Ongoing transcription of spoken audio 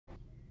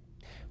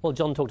Well,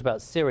 John talked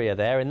about Syria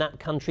there. In that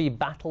country,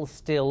 battle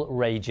still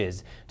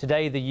rages.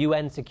 Today, the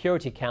UN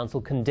Security Council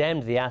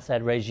condemned the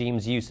Assad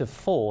regime's use of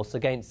force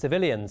against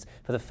civilians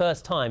for the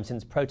first time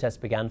since protests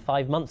began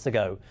 5 months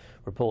ago.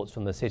 Reports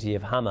from the city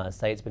of Hama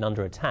say it's been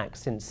under attack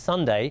since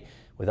Sunday,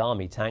 with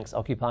army tanks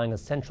occupying a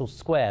central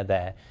square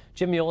there.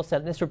 Jim Muir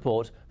sent this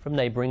report from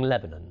neighbouring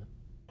Lebanon.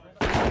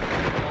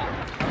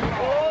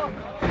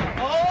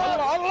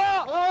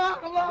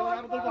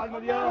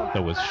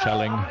 There was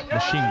shelling,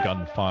 machine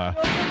gun fire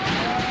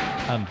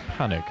and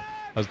panic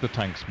as the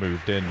tanks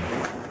moved in.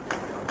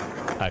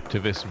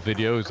 Activist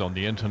videos on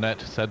the internet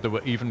said there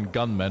were even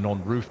gunmen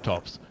on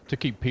rooftops to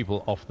keep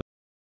people off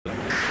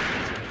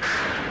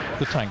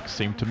the tanks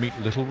seemed to meet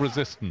little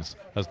resistance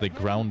as they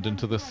ground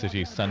into the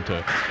city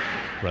centre.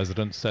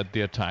 Residents said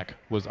the attack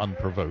was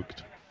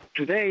unprovoked.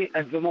 Today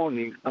at the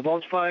morning,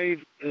 about 5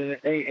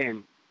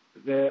 a.m.,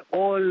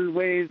 all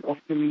ways of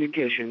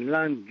communication,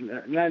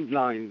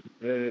 landlines,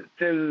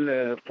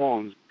 cell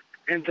phones,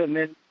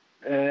 internet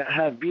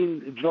have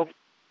been dropped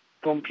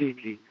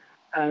completely.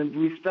 And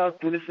we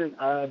start to listen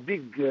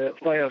big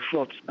fire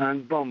shots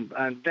and bomb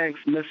and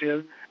tanks,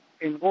 missiles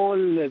in all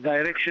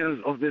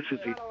directions of the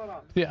city.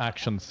 The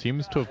action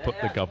seems to have put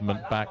the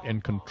government back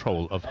in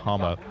control of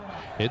Hama.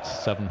 Its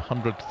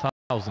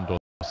 700,000 or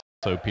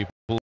so people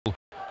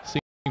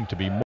seem to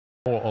be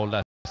more or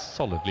less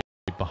solidly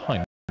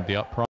behind the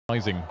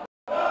uprising.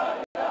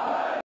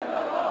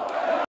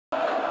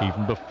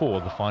 Even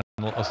before the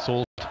final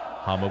assault,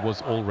 Hama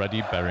was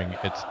already burying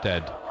its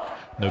dead.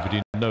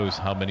 Nobody knows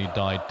how many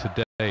died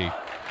today,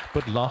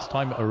 but last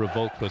time a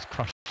revolt was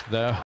crushed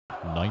there,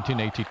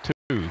 1982,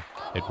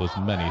 it was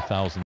many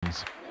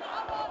thousands.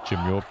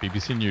 Jim Muir,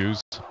 BBC News,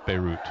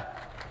 Beirut.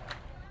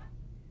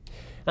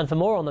 And for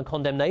more on the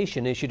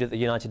condemnation issued at the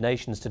United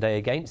Nations today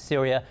against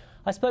Syria,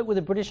 I spoke with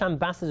the British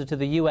ambassador to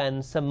the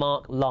UN, Sir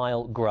Mark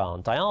Lyall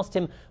Grant. I asked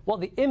him what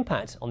the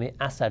impact on the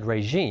Assad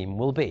regime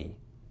will be.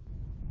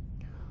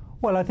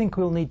 Well, I think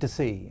we'll need to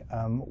see.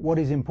 What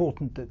is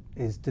important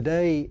is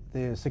today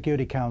the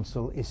Security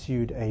Council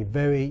issued a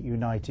very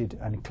united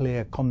and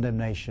clear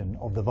condemnation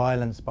of the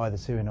violence by the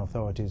Syrian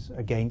authorities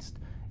against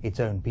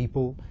its own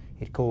people.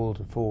 It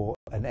called for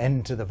an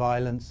end to the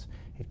violence,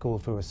 it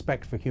called for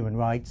respect for human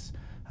rights,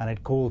 and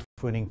it called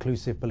for an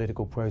inclusive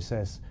political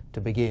process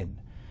to begin.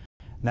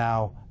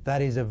 Now,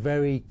 that is a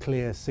very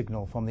clear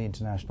signal from the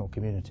international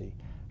community.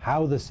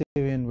 How the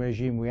Syrian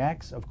regime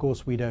reacts, of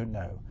course, we don't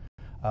know.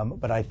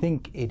 But I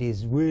think it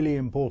is really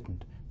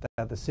important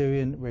that the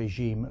Syrian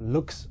regime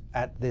looks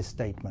at this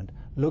statement,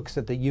 looks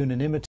at the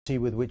unanimity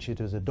with which it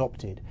was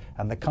adopted,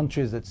 and the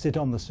countries that sit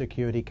on the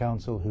Security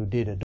Council who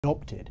did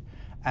adopt it,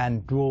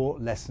 and draw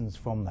lessons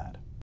from that.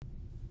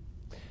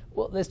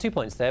 Well, there's 2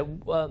 points there.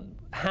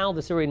 How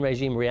the Syrian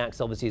regime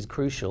reacts obviously is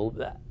crucial,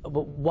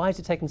 but why has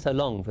it taken so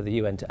long for the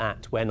UN to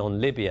act when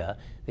on Libya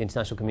the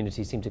international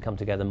community seemed to come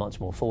together much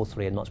more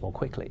forcefully and much more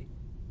quickly?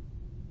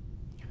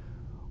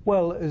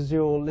 Well, as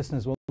your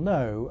listeners will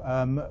know,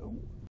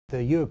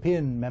 the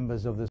European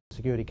members of the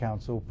Security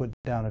Council put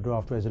down a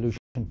draft resolution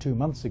 2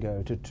 months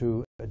ago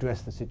to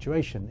address the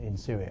situation in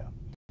Syria.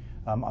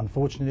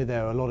 Unfortunately,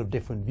 there are a lot of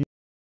different views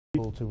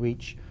to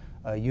reach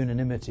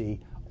unanimity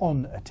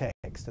on a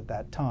text at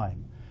that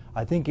time.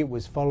 I think it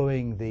was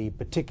following the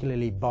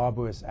particularly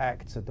barbarous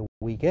acts at the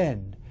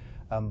weekend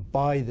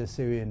by the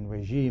Syrian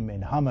regime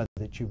in Hama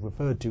that you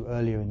referred to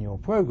earlier in your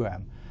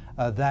program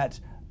that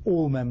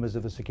all members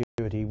of the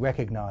security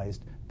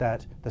recognized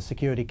that the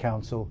Security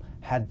Council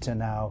had to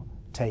now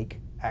take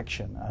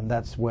action, and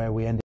that's where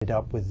we ended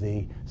up with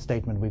the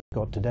statement we've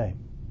got today.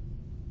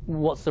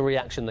 What's the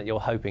reaction that you're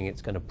hoping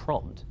it's going to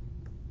prompt?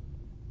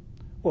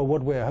 Well,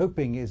 what we're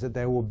hoping is that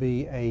there will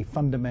be a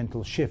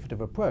fundamental shift of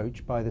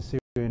approach by the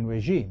Syrian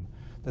regime,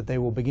 that they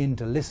will begin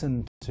to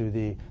listen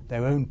to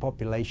their own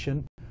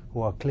population, who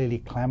are clearly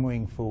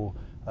clamoring for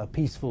a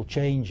peaceful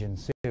change in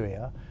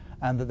Syria,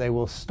 and that they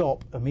will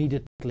stop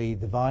immediately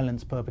the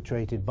violence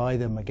perpetrated by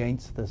them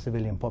against the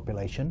civilian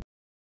population,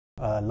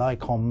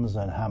 like Homs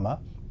and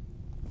Hama,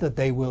 that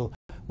they will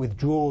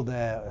withdraw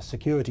their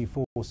security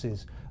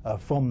forces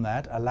from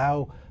that,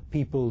 allow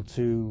people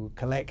to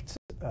collect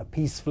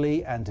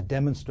peacefully and to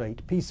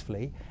demonstrate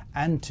peacefully,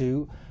 and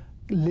to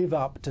live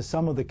up to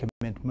some of the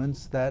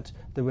commitments that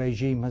the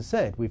regime has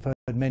said. We've heard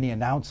many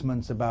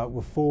announcements about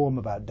reform,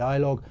 about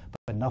dialogue,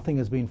 but nothing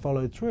has been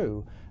followed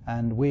through,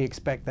 and we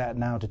expect that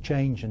now to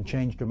change, and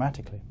change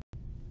dramatically.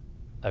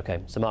 OK,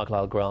 Sir Mark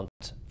Lyall Grant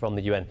from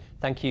the UN.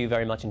 Thank you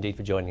very much indeed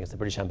for joining us, the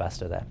British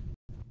ambassador there.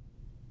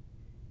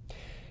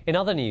 In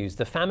other news,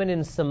 the famine in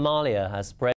Somalia has spread